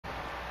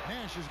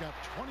Nash has got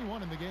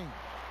 21 in the game.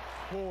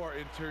 Poor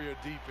interior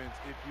defense.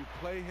 If you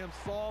play him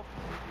soft,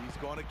 he's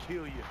going to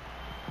kill you.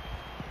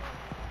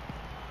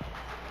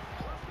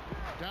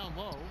 Down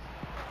low.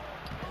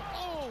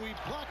 Oh, he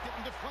blocked it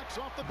and deflects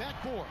off the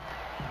backboard.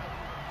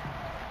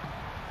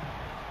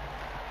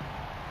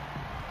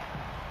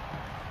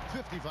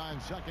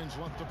 .55 seconds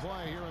left to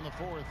play here in the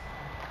fourth.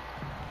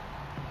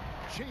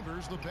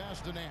 Chambers the pass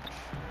to Nash.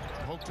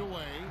 Poked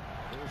away.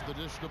 There's the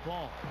dish to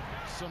Paul.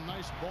 Some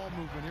nice ball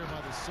movement here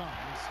by the Suns.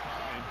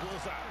 And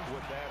bullseye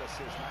with that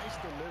assist. Nice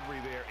delivery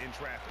there in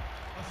traffic.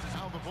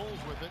 Now the Bulls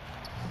with it.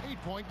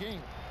 8-point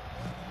game.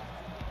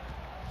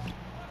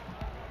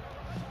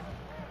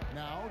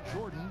 Now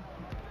Jordan.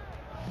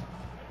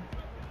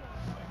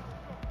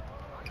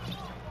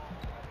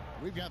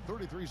 We've got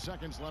 33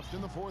 seconds left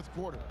in the fourth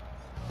quarter.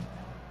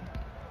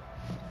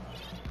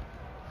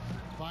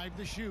 5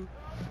 to shoot.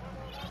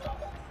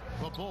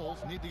 The Bulls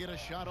need to get a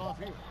shot off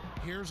here.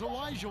 Here's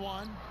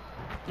Olajuwon.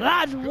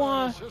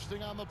 Olajuwon.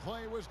 Assisting on the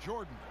play was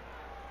Jordan.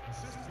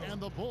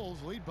 And the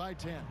Bulls lead by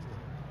 10.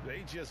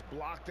 They just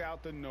blocked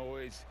out the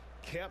noise,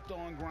 kept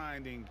on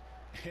grinding,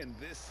 and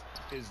this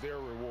is their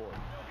reward.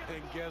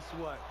 And guess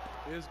what?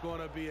 It's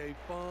going to be a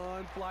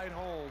fun flight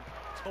home.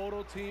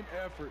 Total team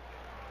effort.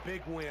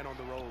 Big win on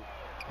the road.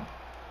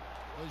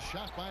 The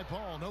shot by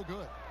Paul, no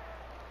good.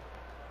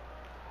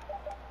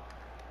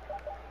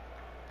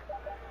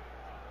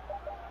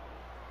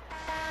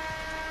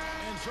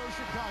 And so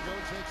Chicago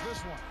takes this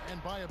one,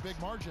 and by a big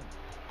margin.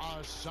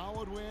 A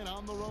solid win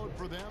on the road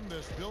for them.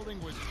 This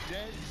building was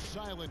dead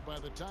silent by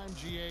the time,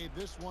 GA,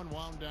 this one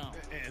wound down.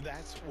 And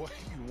that's what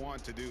you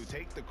want to do.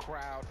 Take the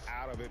crowd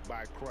out of it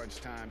by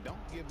crunch time.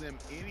 Don't give them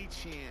any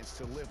chance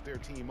to lift their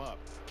team up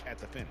at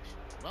the finish.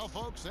 Well,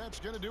 folks, that's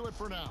going to do it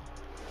for now.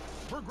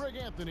 For Greg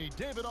Anthony,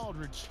 David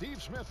Aldridge,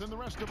 Steve Smith, and the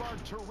rest of our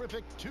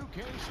terrific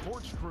 2K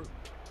Sports crew,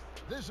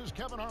 this is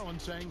Kevin Harlan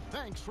saying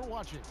thanks for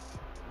watching.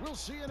 We'll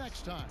see you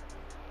next time.